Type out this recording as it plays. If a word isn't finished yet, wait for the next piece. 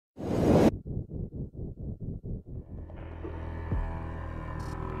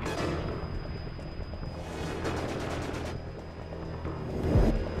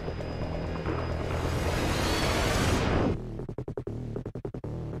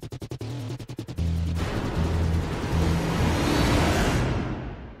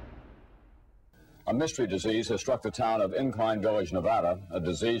A mystery disease has struck the town of Incline Village, Nevada, a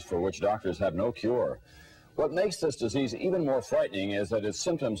disease for which doctors have no cure. What makes this disease even more frightening is that its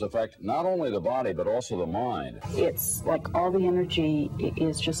symptoms affect not only the body but also the mind. It's like all the energy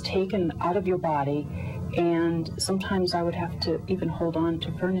is just taken out of your body, and sometimes I would have to even hold on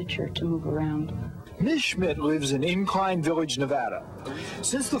to furniture to move around. Ms. Schmidt lives in Incline Village, Nevada.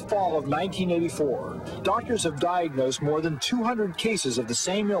 Since the fall of 1984, doctors have diagnosed more than 200 cases of the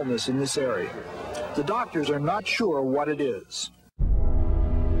same illness in this area. The doctors are not sure what it is.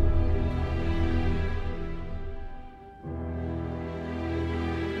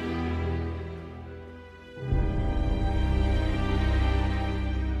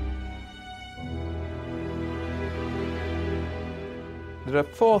 There are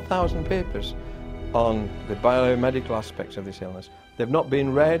 4,000 papers on the biomedical aspects of this illness. They've not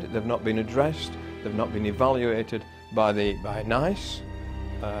been read, they've not been addressed, they've not been evaluated by NICE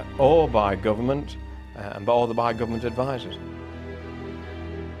or by government or by government advisors.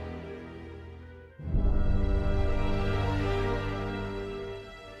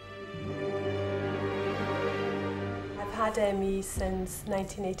 I've had ME since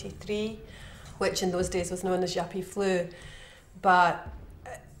 1983, which in those days was known as yuppie flu. But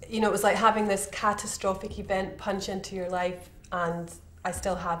you know, it was like having this catastrophic event punch into your life, and I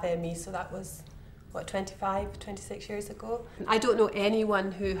still have ME, so that was, what, 25, 26 years ago. I don't know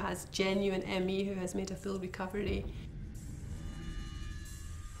anyone who has genuine ME who has made a full recovery.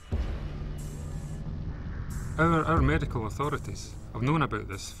 Our medical authorities have known about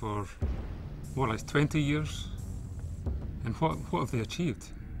this for, what, like 20 years? And what have they achieved?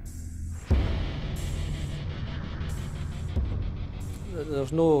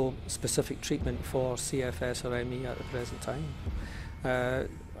 There's no specific treatment for CFS or ME at the present time.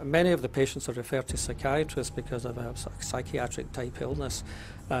 Many of the patients are referred to psychiatrists because of a psychiatric type illness,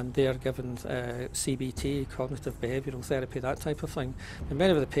 and they are given CBT, cognitive behavioural therapy, that type of thing. And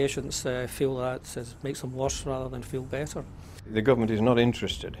many of the patients feel that it makes them worse rather than feel better. The government is not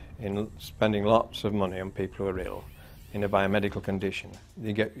interested in spending lots of money on people who are ill in a biomedical condition.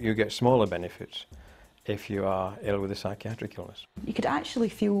 You get smaller benefits if you are ill with a psychiatric illness. You could actually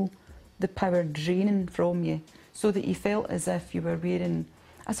feel the power draining from you, so that you felt as if you were wearing,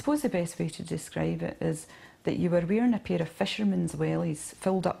 I suppose the best way to describe it is that you were wearing a pair of fisherman's wellies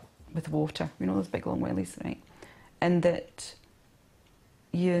filled up with water, you know those big long wellies, right? And that,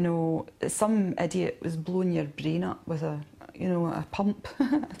 you know, some idiot was blowing your brain up with a pump.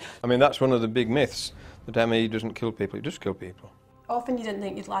 I mean, that's one of the big myths, that ME doesn't kill people. It does kill people. Often you didn't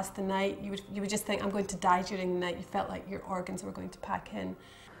think you'd last the night. You would just think, I'm going to die during the night. You felt like your organs were going to pack in.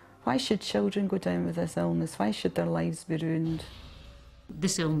 Why should children go down with this illness? Why should their lives be ruined?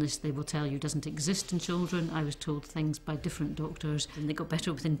 This illness, they will tell you, doesn't exist in children. I was told things by different doctors, and they got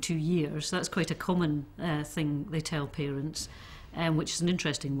better within 2 years. So that's quite a common thing they tell parents, which is an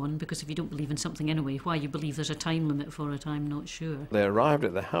interesting one, because if you don't believe in something anyway, why you believe there's a time limit for it, I'm not sure. They arrived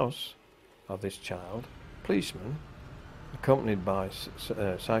at the house of this child, policemen, accompanied by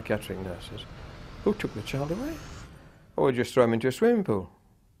psychiatric nurses, who took the child away. Or we just throw him into a swimming pool.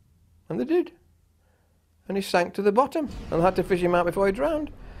 And they did. And he sank to the bottom, and they had to fish him out before he drowned.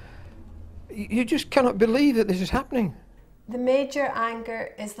 You just cannot believe that this is happening. The major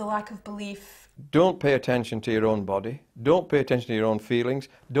anger is the lack of belief. Don't pay attention to your own body. Don't pay attention to your own feelings.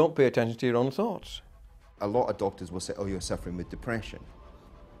 Don't pay attention to your own thoughts. A lot of doctors will say, oh, you're suffering with depression.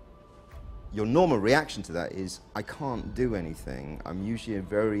 Your normal reaction to that is, I can't do anything. I'm usually a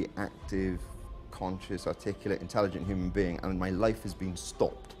very active, conscious, articulate, intelligent human being, and my life has been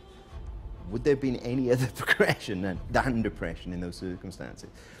stopped. Would there have been any other progression than depression in those circumstances?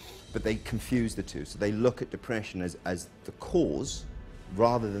 But they confuse the two, so they look at depression as the cause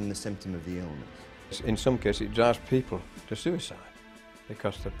rather than the symptom of the illness. In some cases, it drives people to suicide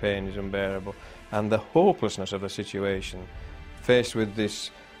because the pain is unbearable and the hopelessness of the situation, faced with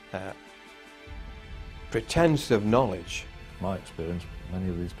this pretense of knowledge. My experience, many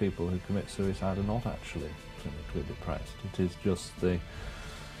of these people who commit suicide are not actually clinically depressed. It is just the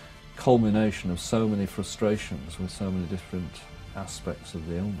culmination of so many frustrations with so many different aspects of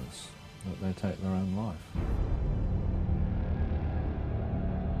the illness that they take their own life.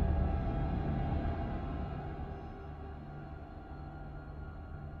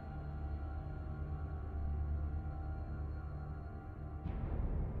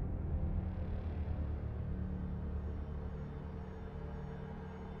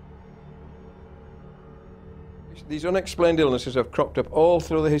 These unexplained illnesses have cropped up all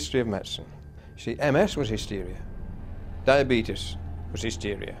through the history of medicine. See, MS was hysteria. Diabetes was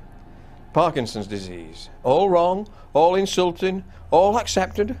hysteria. Parkinson's disease. All wrong, all insulting, all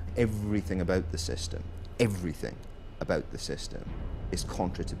accepted. Everything about the system is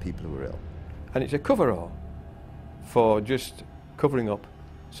contrary to people who are ill. And it's a cover-all for just covering up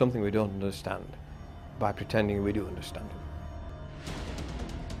something we don't understand by pretending we do understand it.